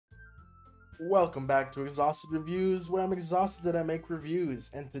Welcome back to Exhausted Reviews, where I'm exhausted that I make reviews,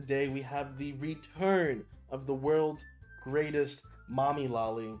 and today we have the return of the world's greatest mommy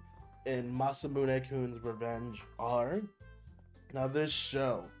lolly in Masamune-kun's Revenge R. Now this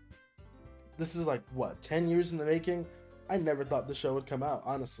is like, what, 10 years in the making? I never thought the show would come out,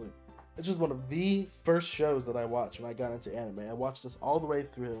 honestly. It's just one of the first shows that I watched when I got into anime. I watched this all the way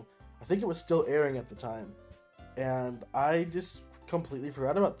through. I think it was still airing at the time, and I just completely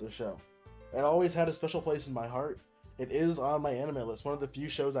forgot about this show. It always had a special place in my heart. It is on my anime list. One of the few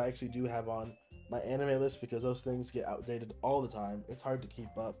shows I actually do have on my anime list because those things get outdated all the time. It's hard to keep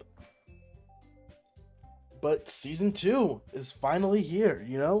up. But season 2 is finally here,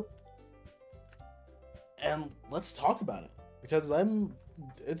 you know? And let's talk about it because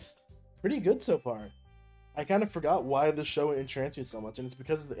it's pretty good so far. I kind of forgot why this show entranced me so much, and it's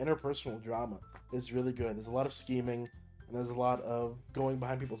because of the interpersonal drama. It's really good. There's a lot of scheming, and there's a lot of going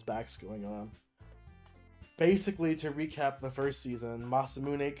behind people's backs going on. Basically, to recap the first season,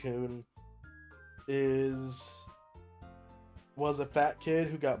 Masamune-kun was a fat kid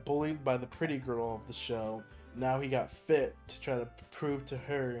who got bullied by the pretty girl of the show. Now he got fit to try to prove to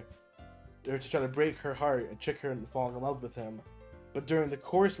her, or to try to break her heart and trick her into falling in love with him. But during the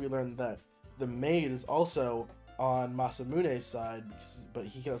course, we learned that the maid is also on Masamune's side, but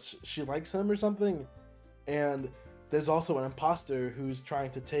she likes him or something, and there's also an imposter who's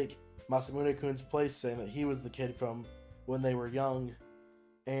trying to take Masamune-kun's place, saying that he was the kid from when they were young,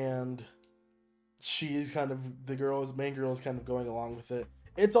 and she's kind of main girl is kind of going along with it.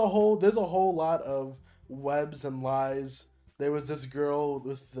 There's a whole lot of webs and lies. There was this girl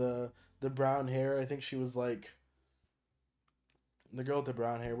with the brown hair. I think she was like the girl with the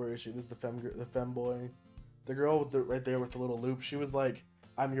brown hair. Where is she? This is the femboy. The girl with right there with the little loop. She was like,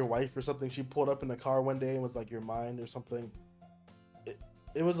 "I'm your wife" or something. She pulled up in the car one day and was like, "You're mine" or something.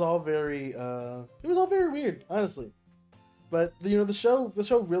 It was all very weird, honestly. But the show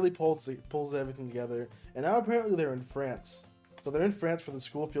really pulls everything together. And now apparently they're in France. So they're in France for the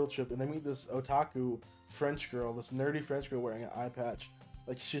school field trip, and they meet this otaku French girl, this nerdy French girl wearing an eye patch,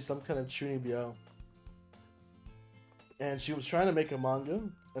 like she's some kind of chunibyo. And she was trying to make a manga,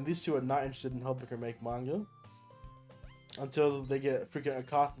 and these two are not interested in helping her make manga. Until they get freaking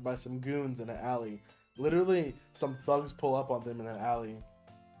accosted by some goons in an alley. Literally, some thugs pull up on them in an alley.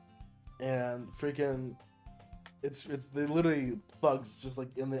 And freaking, they literally thugs just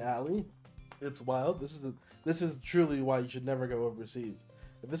like in the alley. It's wild. This is truly why you should never go overseas.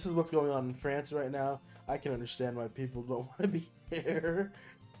 If this is what's going on in France right now, I can understand why people don't want to be here.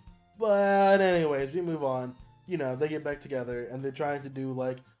 But anyways, we move on. They get back together and they're trying to do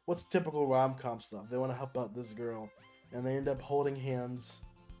like what's typical rom-com stuff. They want to help out this girl. And they end up holding hands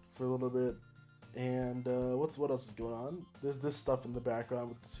for a little bit. And what else is going on? There's this stuff in the background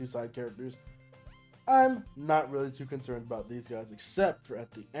with the two side characters. I'm not really too concerned about these guys, except for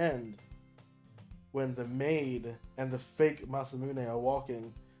at the end, when the maid and the fake Masamune are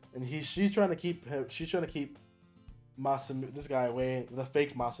walking, and she's trying to keep this guy away, the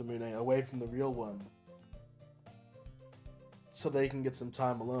fake Masamune, away from the real one, so they can get some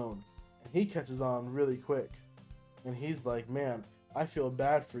time alone. And he catches on really quick. And he's like, "Man, I feel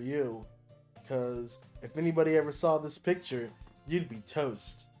bad for you, because if anybody ever saw this picture, you'd be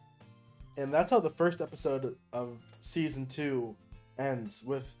toast." And that's how the first episode of season 2 ends,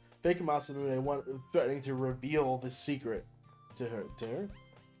 with fake Masamune threatening to reveal the secret to her,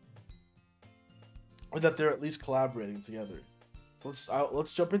 or that they're at least collaborating together. So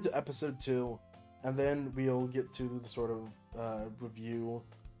let's jump into episode 2, and then we'll get to the sort of review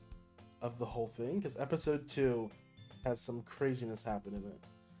of the whole thing, because episode 2 has some craziness happen in it.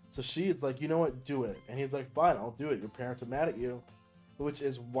 So she is like, "You know what, do it." And he's like, "Fine, I'll do it. Your parents are mad at you." Which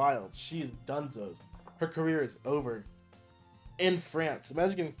is wild. She is dunzos. Her career is over. In France.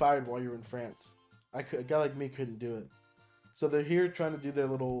 Imagine getting fired while you're in France. A guy like me couldn't do it. So they're here trying to do their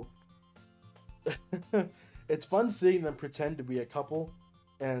little... It's fun seeing them pretend to be a couple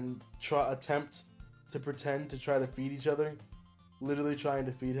and attempt to pretend to try to feed each other. Literally trying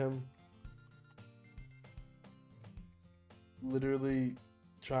to feed him. Literally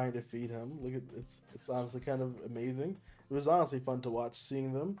trying to feed him. Look at it's honestly kind of amazing. It was honestly fun to watch,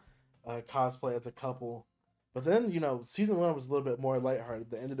 seeing them cosplay as a couple. But then, season 1 was a little bit more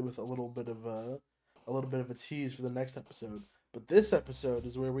lighthearted. They ended with a little bit of a tease for the next episode. But this episode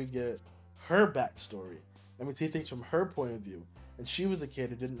is where we get her backstory, and we see things from her point of view. And she was a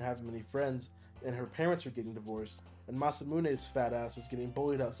kid who didn't have many friends, and her parents were getting divorced, and Masamune's fat ass was getting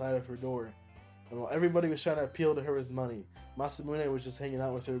bullied outside of her door. And while everybody was trying to appeal to her with money, Masamune was just hanging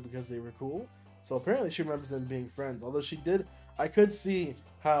out with her because they were cool. So apparently she remembers them being friends. Although I could see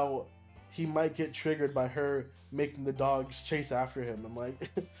how he might get triggered by her making the dogs chase after him and like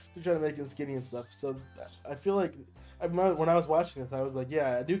they're trying to make him skinny and stuff. So I feel like when I was watching this, I was like,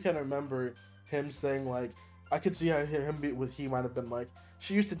 yeah, I do kind of remember him saying like, I could see how he might have been like,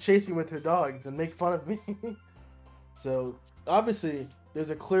 she used to chase me with her dogs and make fun of me. So obviously there's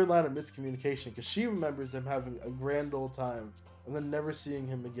a clear line of miscommunication because she remembers them having a grand old time and then never seeing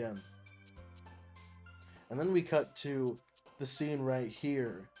him again. And then we cut to the scene right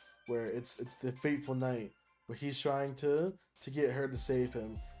here where it's the fateful night where he's trying to get her to save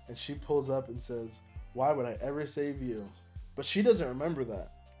him, and she pulls up and says, "Why would I ever save you?" But she doesn't remember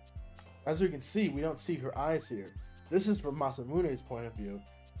that. As we can see, we don't see her eyes here. This is from Masamune's point of view,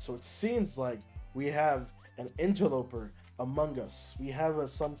 so it seems like we have an interloper among us. We have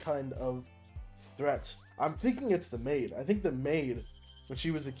some kind of threat. I'm thinking it's the maid. I think the maid, when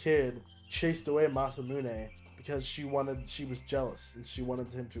she was a kid, chased away Masamune because she was jealous and she wanted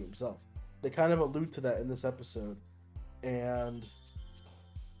him to himself. They kind of allude to that in this episode, and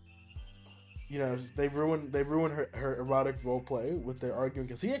you know, they ruin her erotic roleplay with their arguing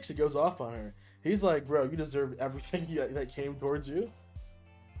because he actually goes off on her. He's like, bro, you deserved everything that came towards you.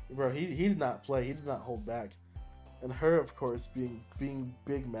 Bro, he did not play. He did not hold back. And her, of course, being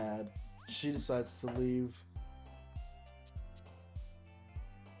big mad, she decides to leave.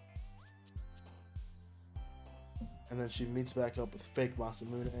 And then she meets back up with fake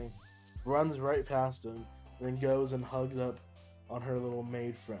Masamune, runs right past him, and then goes and hugs up on her little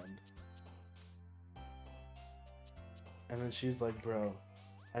maid friend. And then she's like, bro,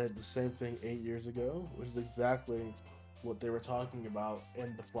 I did the same thing 8 years ago, which is exactly what they were talking about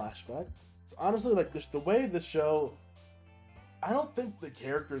in the flashback. So honestly, like, the way the show, I don't think the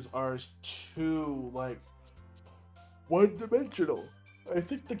characters are too, like, one-dimensional. I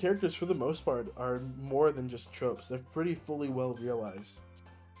think the characters, for the most part, are more than just tropes. They're pretty fully well realized.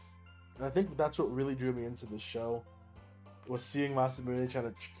 And I think that's what really drew me into the show, was seeing Masamune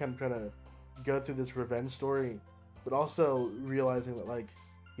trying to go through this revenge story, but also realizing that, like,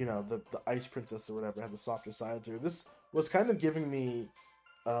 you know, the Ice Princess or whatever had a softer side to her. This was kind of giving me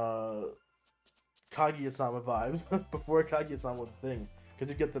Kaguya-sama vibes before Kaguya-sama was a thing. Because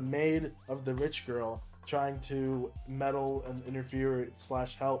you get the maid of the rich girl trying to meddle and interfere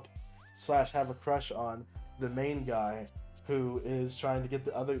 / help / have a crush on the main guy who is trying to get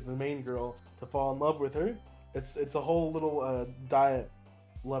the main girl to fall in love with her. It's a whole little diet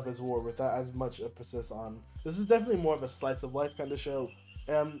love is war with that as much emphasis on. This is definitely more of a slice of life kind of show,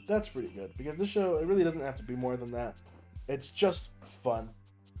 and that's pretty good because this show, it really doesn't have to be more than that. It's just fun.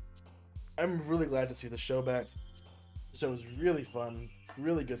 I'm really glad to see the show back. The show was really fun,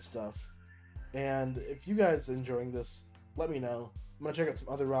 really good stuff. And if you guys are enjoying this, let me know. I'm gonna check out some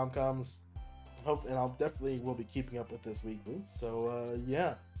other rom-coms. And I'll definitely will be keeping up with this weekly. So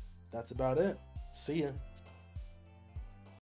yeah, that's about it. See ya.